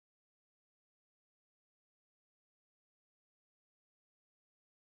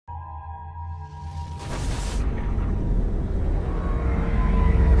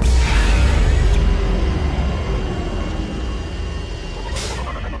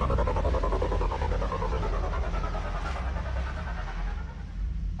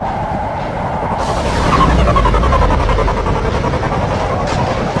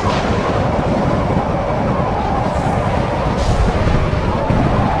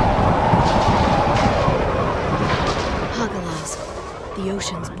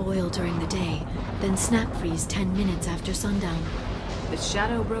then snap freeze 10 minutes after sundown. The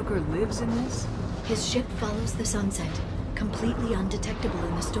Shadow Broker lives in this? His ship follows the sunset, completely undetectable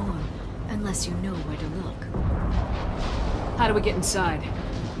in the storm, unless you know where to look. How do we get inside?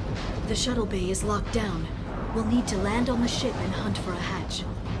 The shuttle bay is locked down. We'll need to land on the ship and hunt for a hatch.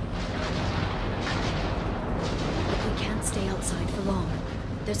 But we can't stay outside for long.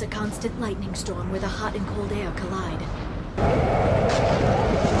 There's a constant lightning storm where the hot and cold air collide.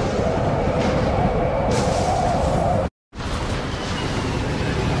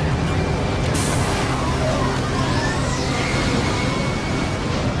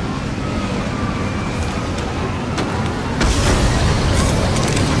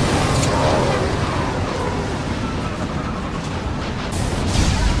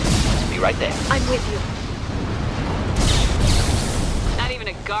 Right there. I'm with you. Not even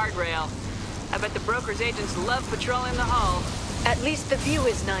a guardrail. I bet the broker's agents love patrolling the hull. At least the view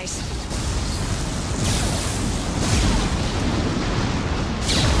is nice.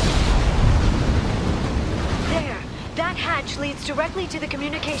 There! That hatch leads directly to the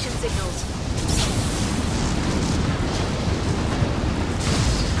communication signals.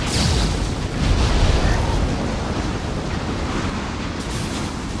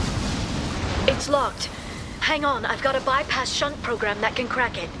 It's locked. Hang on, I've got a bypass shunt program that can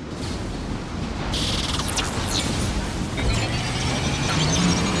crack it.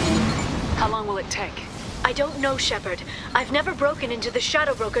 How long will it take? I don't know, Shepard. I've never broken into the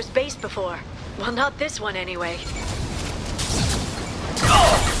Shadow Broker's base before. Well, not this one anyway.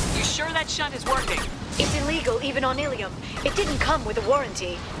 You sure that shunt is working? It's illegal even on Ilium. It didn't come with a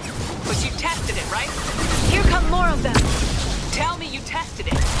warranty. But you tested it, right? Here come more of them. Tell me you tested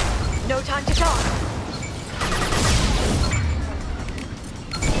it. No time to talk.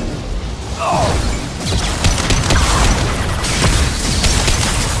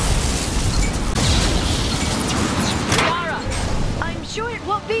 Liara! I'm sure it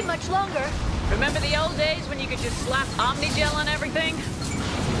won't be much longer. Remember the old days when you could just slap Omnigel on everything?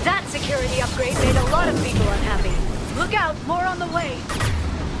 That security upgrade made a lot of people unhappy. Look out, more on the way.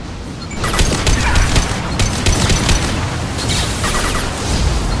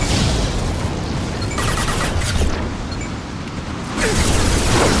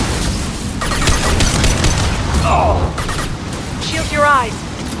 Shield your eyes.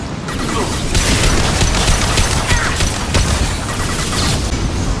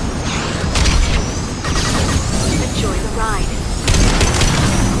 Enjoy the ride.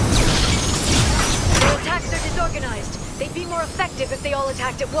 Their attacks are disorganized. They'd be more effective if they all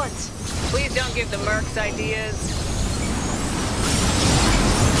attacked at once. Please don't give the mercs ideas.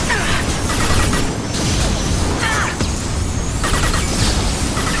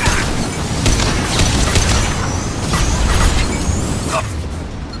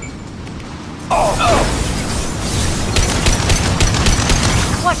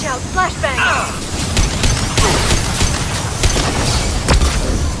 Watch out, flashbang!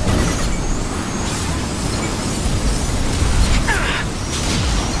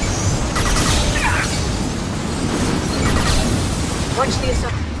 Watch the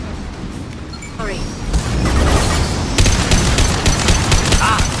assault. Hurry.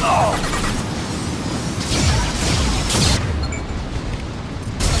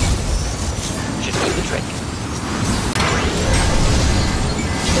 Should do the trick.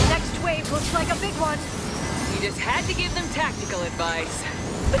 The next wave looks like a big one. You just had to give them tactical advice.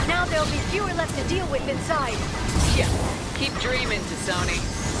 But now there'll be fewer left to deal with inside. Yeah, keep dreaming, Tassoni.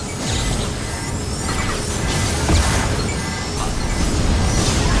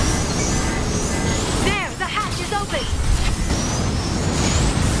 There, the hatch is open!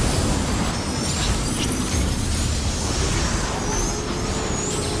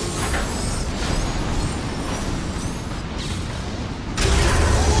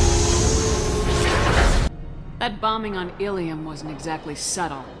 That bombing on Ilium wasn't exactly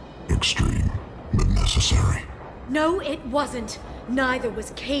subtle. Extreme, but necessary. No, it wasn't. Neither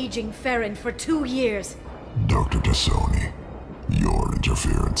was caging Farron for 2 years. Dr. Tassoni, your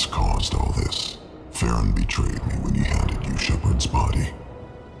interference caused all this. Farron betrayed me when he handed you Shepard's body.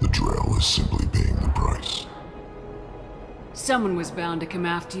 The Drell is simply paying the price. Someone was bound to come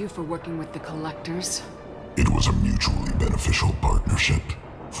after you for working with the Collectors. It was a mutually beneficial partnership.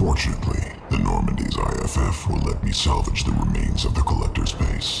 Fortunately, the Normandy's IFF will let me salvage the remains of the Collector's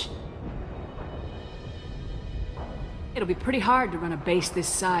base. It'll be pretty hard to run a base this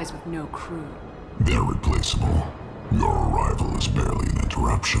size with no crew. They're replaceable. Your arrival is barely an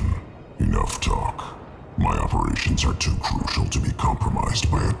interruption. Enough talk. My operations are too crucial to be compromised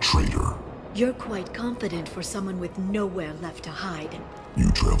by a traitor. You're quite confident for someone with nowhere left to hide. You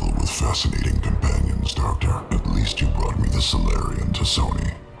travel with fascinating companions, Doctor. At least you brought me the Solarian to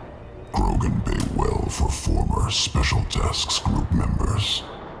Sony. Krogan pay well for former Special Tasks Group members.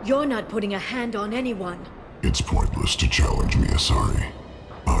 You're not putting a hand on anyone. It's pointless to challenge me, Asari.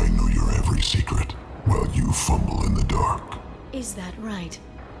 I know your every secret, while you fumble in the dark. Is that right?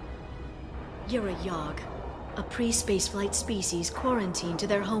 You're a Yogg, a pre-spaceflight species quarantined to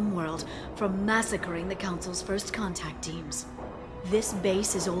their homeworld from massacring the Council's first contact teams. This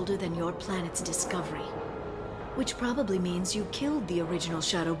base is older than your planet's discovery, which probably means you killed the original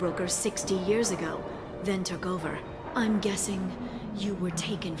Shadow Broker 60 years ago, then took over. I'm guessing you were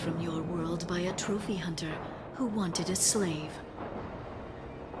taken from your world by a trophy hunter who wanted a slave.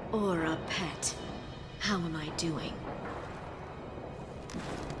 Or a pet. How am I doing?